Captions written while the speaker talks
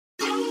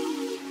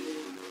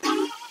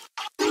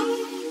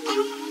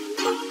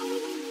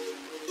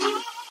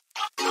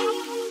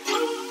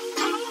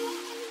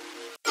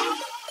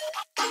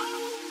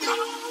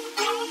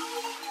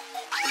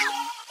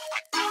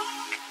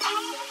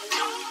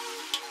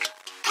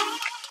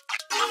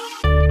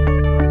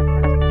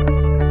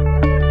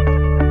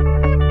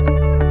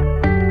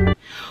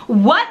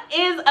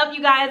up,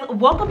 you guys?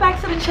 Welcome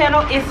back to the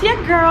channel. It's your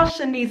girl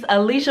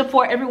ShaniceAlisha.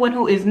 For everyone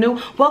who is new,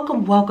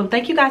 welcome.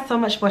 Thank you guys so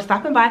much for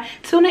stopping by,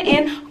 tuning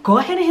in. Go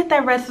ahead and hit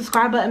that red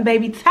subscribe button,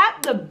 baby.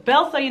 Tap the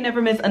bell so you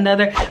never miss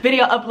another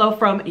video upload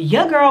from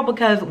your girl,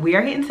 because we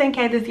are hitting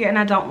 10K this year and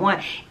I don't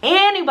want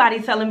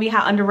anybody telling me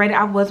how underrated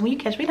I was when you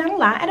catch me down the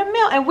line at a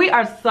meal. And we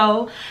are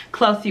so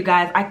close, you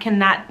guys. I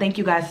cannot thank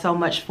you guys so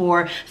much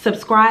for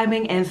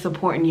subscribing and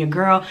supporting your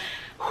girl.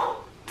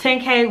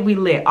 10K, we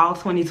lit all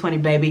 2020,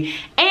 baby.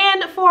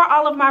 And for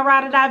all of my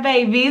ride or die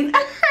babies,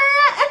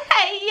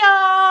 hey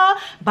y'all,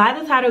 by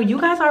the title you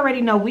guys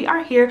already know we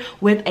are here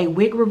with a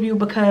wig review,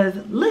 because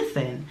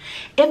listen,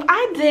 if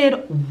I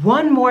did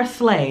one more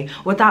slay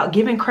without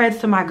giving creds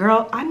to my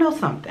girl, I know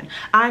something.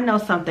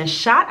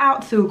 Shout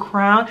out to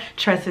Krowned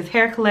Tresses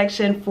hair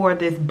collection for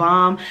this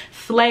bomb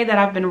slay that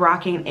I've been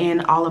rocking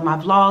in all of my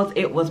vlogs.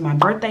 It was my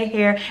birthday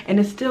hair and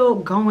it's still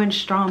going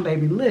strong,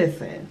 baby.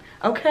 Listen,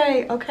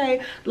 okay,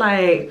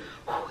 like,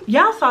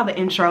 y'all saw the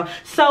intro.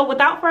 So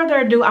without further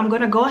ado, I'm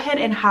gonna go ahead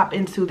and hop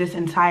into this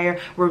entire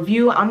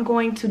review. I'm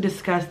going to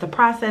discuss the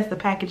process, the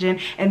packaging,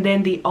 and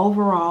then the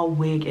overall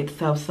wig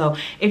itself. So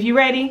if you're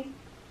ready,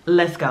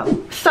 let's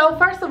go. So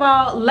first of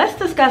all, let's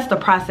discuss the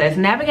process,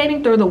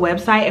 navigating through the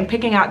website and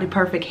picking out the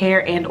perfect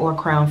hair and or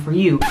crown for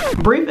you.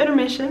 Brief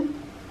intermission.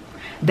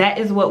 That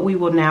is what we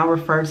will now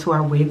refer to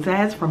our wigs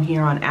as from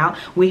here on out.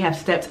 We have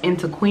stepped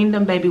into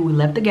queendom, baby. We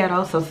left the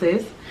ghetto, so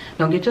sis,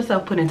 don't get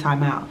yourself put in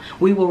timeout.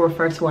 We will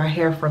refer to our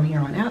hair from here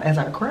on out as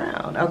our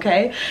crown,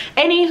 okay?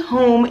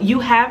 Anywhom, you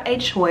have a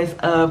choice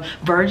of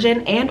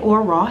virgin and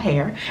or raw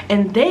hair.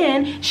 And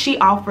then she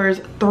offers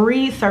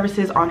 3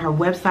 services on her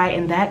website,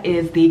 and that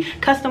is the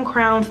custom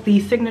crowns, the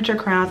signature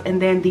crowns,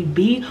 and then the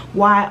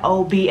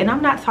BYOB. And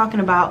I'm not talking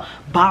about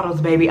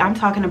bottles, baby. I'm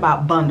talking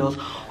about bundles.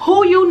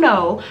 Who you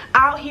know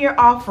out here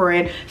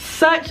offering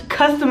such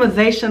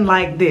customization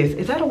like this?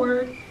 Is that a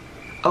word?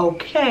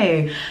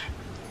 Okay.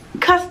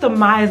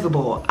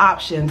 Customizable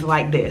options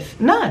like this.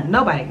 None.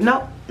 Nobody.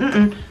 Nope.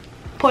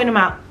 Point them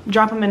out.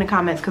 Drop them in the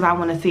comments because I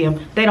want to see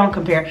them. They don't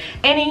compare.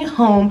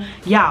 Anywhom,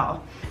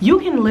 y'all, you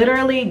can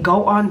literally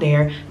go on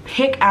there,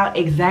 pick out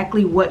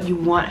exactly what you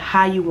want,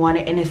 how you want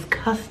it, and it's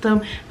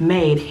custom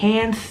made,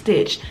 hand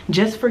stitched,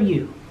 just for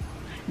you.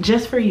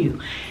 Just for you.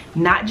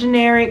 Not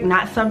generic,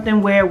 not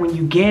something where when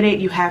you get it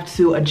you have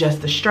to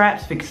adjust the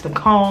straps, fix the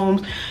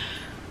combs,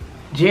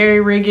 jerry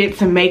rig it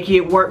to make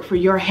it work for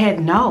your head.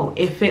 No,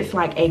 it fits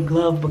like a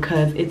glove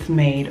because it's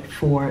made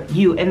for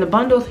you. And the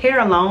bundles hair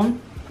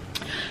alone,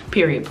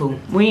 period poo.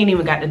 We ain't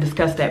even got to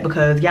discuss that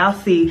because y'all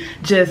see,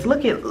 just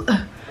look at look.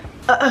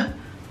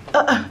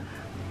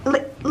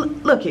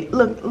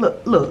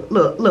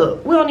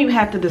 We don't even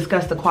have to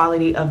discuss the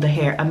quality of the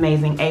hair.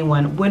 Amazing,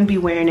 A1. Wouldn't be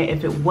wearing it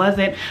if it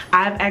wasn't.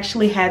 I've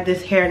actually had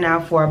this hair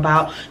now for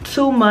about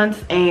 2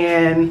 months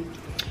and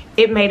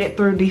it made it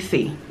through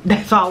DC.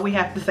 That's all we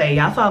have to say.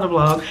 Y'all saw the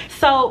vlog.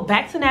 So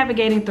back to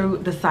navigating through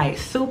the site.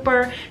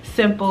 Super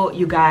simple,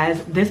 you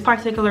guys. This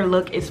particular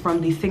look is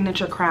from the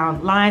Signature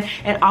Crown line,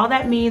 and all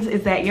that means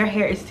is that your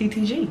hair is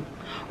CTG,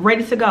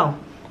 ready to go,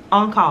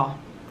 on call.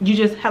 You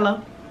just,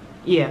 hello,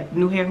 yeah,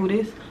 new hair, who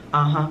this?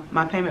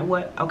 My payment,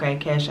 what? Okay,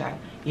 cash out.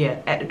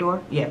 Yeah, at the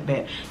door. Yeah,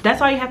 bet. That's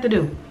all you have to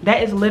do.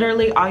 That is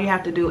literally all you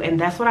have to do. And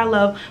that's what I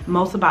love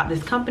most about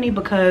this company,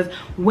 because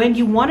when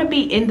you want to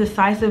be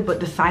indecisive but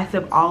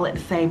decisive all at the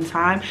same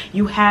time,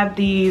 you have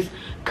these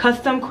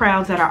custom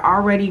crowns that are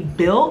already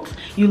built.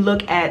 You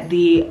look at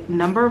the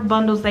number of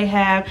bundles they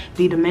have,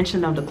 the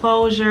dimension of the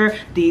closure,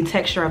 the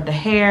texture of the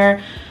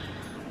hair,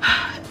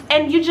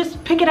 and you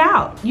just pick it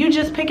out. You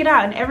just pick it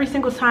out, and every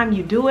single time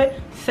you do it,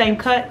 same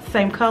cut,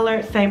 same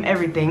color, same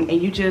everything, and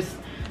you just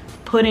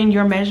put in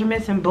your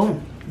measurements and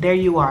boom, there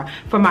you are.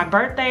 For my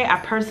birthday, I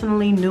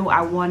personally knew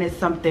I wanted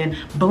something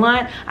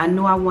blunt. I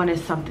knew I wanted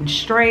something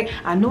straight.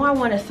 I knew I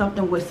wanted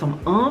something with some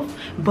oomph,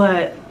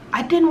 but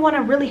I didn't want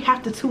to really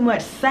have to too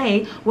much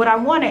say what I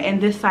wanted,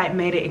 and this site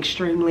made it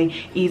extremely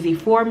easy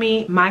for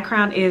me. My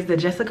crown is the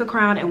Jessica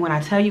crown, and when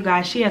I tell you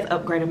guys, she has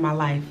upgraded my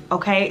life,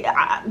 okay?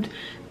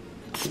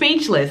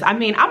 Speechless. I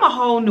mean, I'm a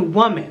whole new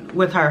woman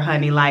with her,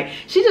 honey. Like,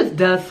 she just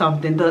does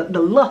something.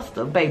 The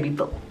luster, baby,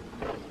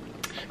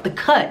 the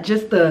cut,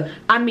 just the,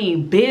 I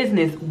mean,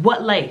 business.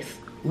 What lace?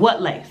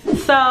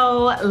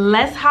 So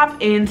let's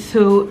hop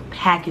into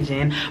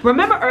packaging.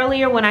 Remember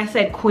earlier when I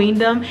said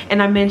queendom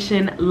and I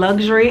mentioned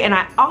luxury, and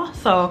I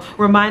also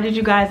reminded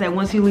you guys that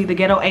once you leave the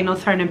ghetto, ain't no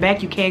turning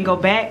back. You can't go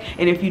back,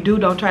 and if you do,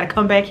 don't try to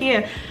come back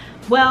here.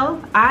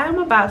 Well, I'm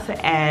about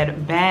to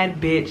add bad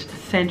bitch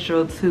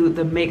central to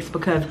the mix,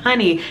 because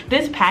honey,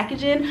 this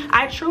packaging,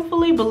 I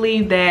truthfully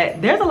believe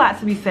that there's a lot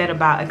to be said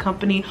about a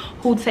company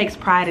who takes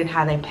pride in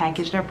how they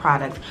package their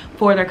products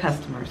for their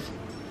customers.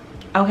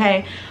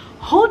 Okay,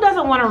 who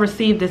doesn't want to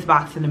receive this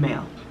box in the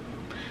mail?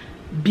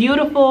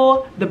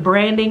 beautiful. The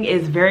branding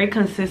is very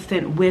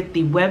consistent with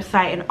the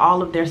website and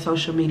all of their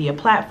social media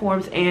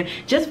platforms, and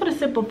just for the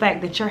simple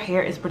fact that your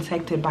hair is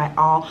protected by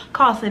all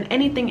costs, and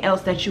anything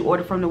else that you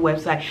order from the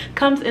website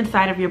comes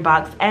inside of your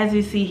box. As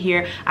you see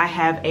here, I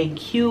have a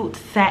cute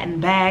satin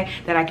bag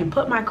that I can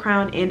put my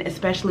crown in,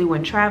 especially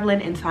when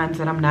traveling in times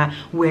that I'm not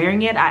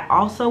wearing it. I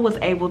also was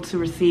able to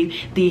receive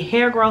the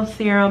hair growth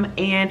serum,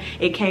 and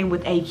it came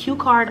with a cue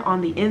card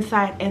on the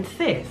inside. And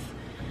sis,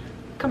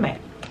 come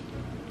back,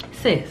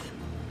 sis,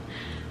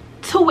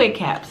 2 wig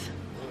caps.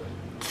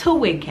 2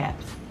 wig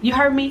caps. You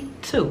heard me?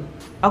 2.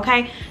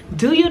 Okay?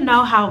 Do you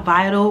know how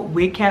vital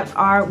wig caps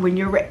are when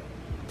you're ready?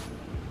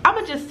 I'm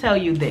gonna just tell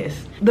you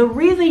this. The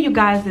reason you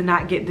guys did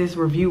not get this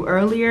review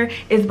earlier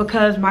is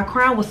because my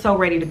crown was so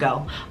ready to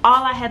go.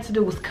 All I had to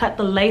do was cut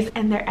the lace,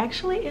 and there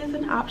actually is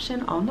an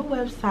option on the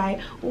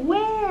website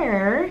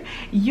where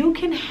you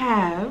can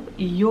have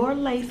your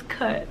lace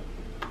cut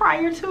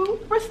prior to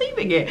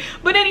receiving it.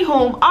 But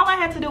anywho, all I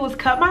had to do was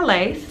cut my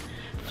lace,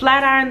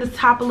 flat iron the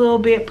top a little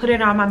bit, put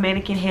it on my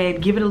mannequin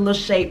head, give it a little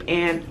shape,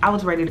 and I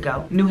was ready to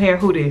go. New hair,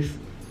 who this?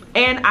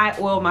 And I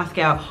oiled my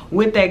scalp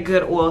with that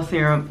good oil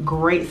serum.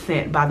 Great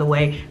scent, by the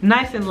way.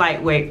 Nice and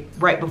lightweight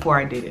right before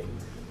I did it.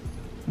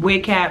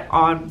 Wig cap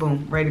on,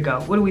 boom, ready to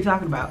go. What are we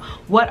talking about?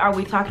 What are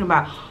we talking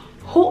about?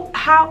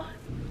 How?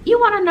 You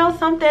want to know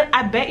something?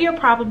 I bet you're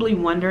probably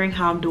wondering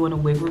how I'm doing a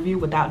wig review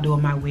without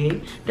doing my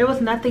wig. There was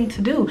nothing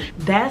to do.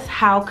 That's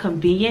how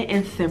convenient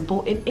and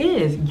simple it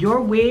is. Your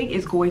wig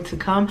is going to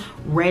come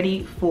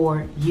ready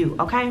for you,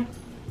 okay?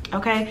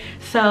 Okay,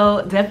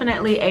 so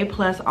definitely A+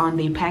 on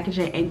the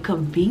packaging and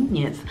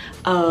convenience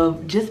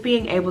of just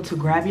being able to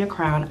grab your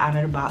crown out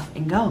of the box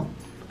and go.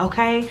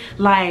 Okay,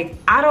 like,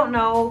 I don't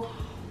know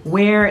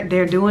where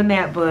they're doing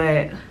that,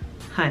 but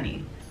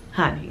honey,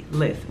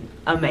 listen,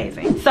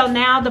 amazing. So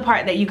now the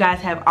part that you guys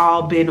have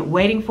all been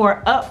waiting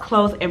for, up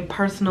close and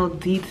personal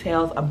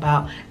details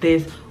about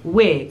this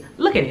wig.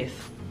 Look at this.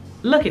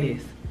 Look at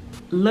this.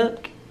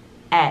 Look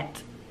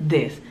at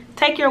this.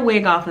 Take your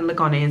wig off and look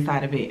on the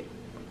inside of it.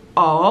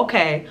 Oh,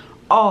 okay.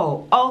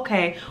 Oh,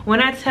 okay. When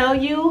I tell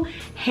you,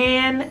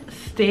 hand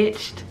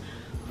stitched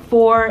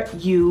for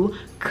you,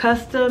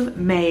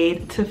 custom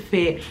made to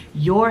fit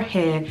your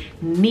head,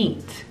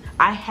 neat.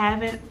 I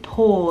haven't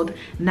pulled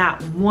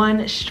not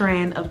one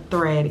strand of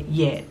thread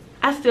yet.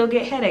 I still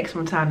get headaches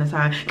from time to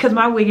time because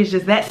my wig is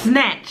just that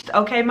snatched,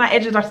 okay? My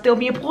edges are still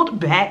being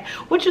pulled back.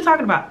 What you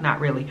talking about? Not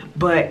really,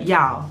 but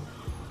y'all,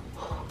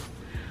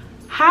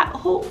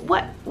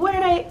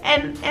 where they,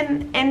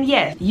 and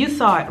yes, you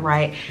saw it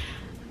right.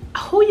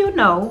 Who you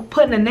know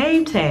putting a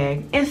name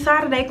tag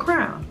inside of their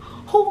crown?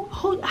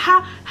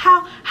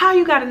 How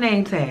you got a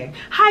name tag?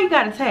 How you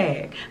got a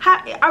tag?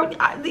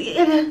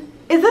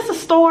 Is this a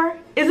store?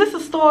 Is this a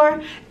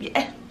store?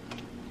 Yeah.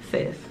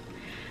 Sis,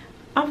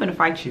 I'm finna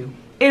fight you.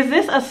 Is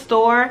this a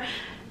store?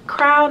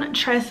 Krowned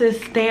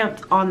Tresses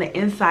stamped on the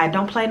inside.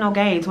 Don't play no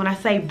games. When I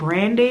say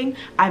branding,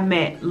 I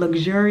meant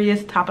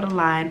luxurious, top of the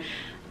line,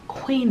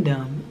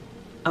 queendom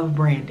of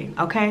branding,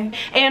 okay?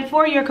 And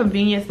for your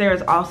convenience, there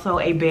is also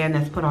a band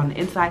that's put on the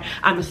inside.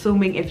 I'm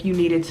assuming if you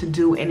needed to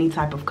do any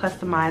type of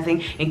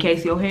customizing in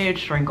case your head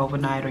shrank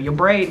overnight or your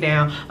braid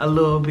down a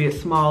little bit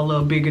small, a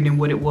little bigger than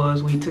what it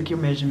was when you took your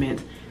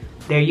measurements.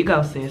 There you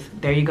go, sis.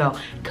 There you go.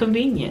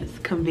 Convenience,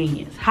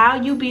 convenience. How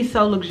you be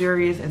so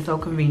luxurious and so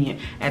convenient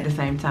at the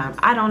same time?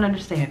 I don't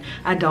understand.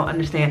 I don't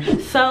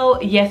understand. So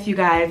yes, you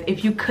guys,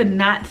 if you could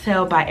not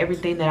tell by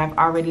everything that I've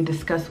already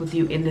discussed with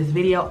you in this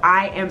video,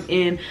 I am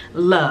in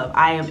love.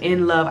 I am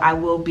in love. I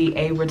will be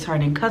a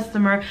returning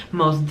customer,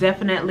 most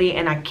definitely.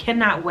 And I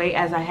cannot wait,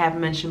 as I have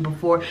mentioned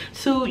before,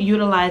 to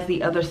utilize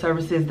the other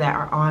services that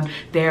are on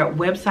their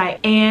website.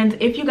 And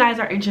if you guys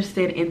are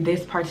interested in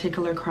this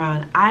particular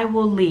crown, I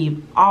will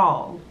leave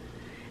all,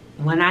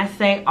 when I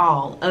say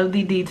all of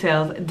the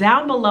details,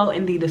 down below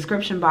in the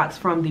description box,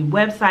 from the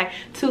website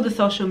to the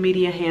social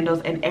media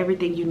handles and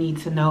everything you need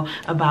to know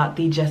about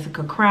the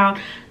Jessica crown.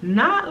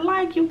 Not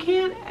like you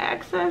can't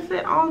access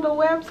it on the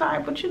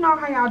website, but you know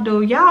how y'all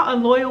do. Y'all are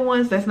loyal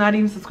ones that's not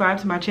even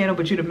subscribed to my channel,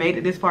 but you'd have made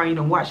it this far and you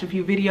done watched a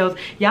few videos.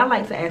 Y'all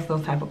like to ask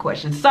those type of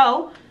questions.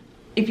 So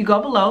if you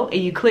go below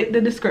and you click the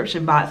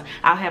description box,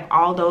 I'll have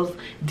all those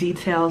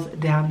details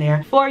down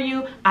there for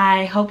you.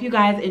 I hope you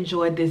guys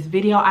enjoyed this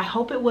video. I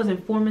hope it was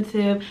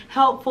informative,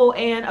 helpful,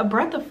 and a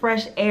breath of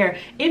fresh air.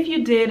 If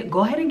you did, go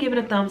ahead and give it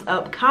a thumbs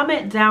up.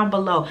 Comment down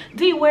below.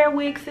 Do you wear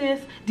wigs,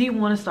 sis? Do you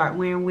want to start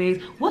wearing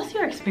wigs? What's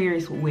your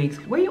experience with wigs?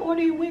 Where you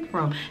order your wig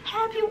from?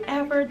 Have you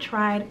ever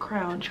tried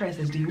Krowned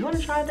Tresses? Do you want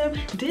to try them?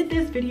 Did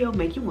this video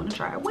make you want to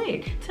try a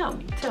wig? Tell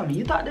me.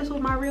 You thought this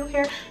was my real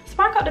hair?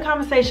 Spark up the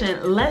conversation.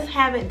 Let's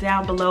have it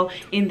down below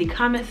in the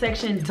comment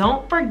section.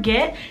 Don't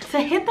forget to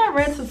hit that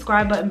red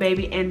subscribe button,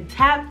 baby, and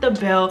tap the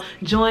bell.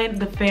 Join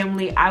the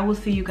family. I will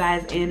see you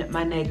guys in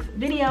my next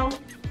video.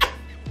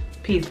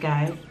 Peace,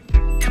 guys.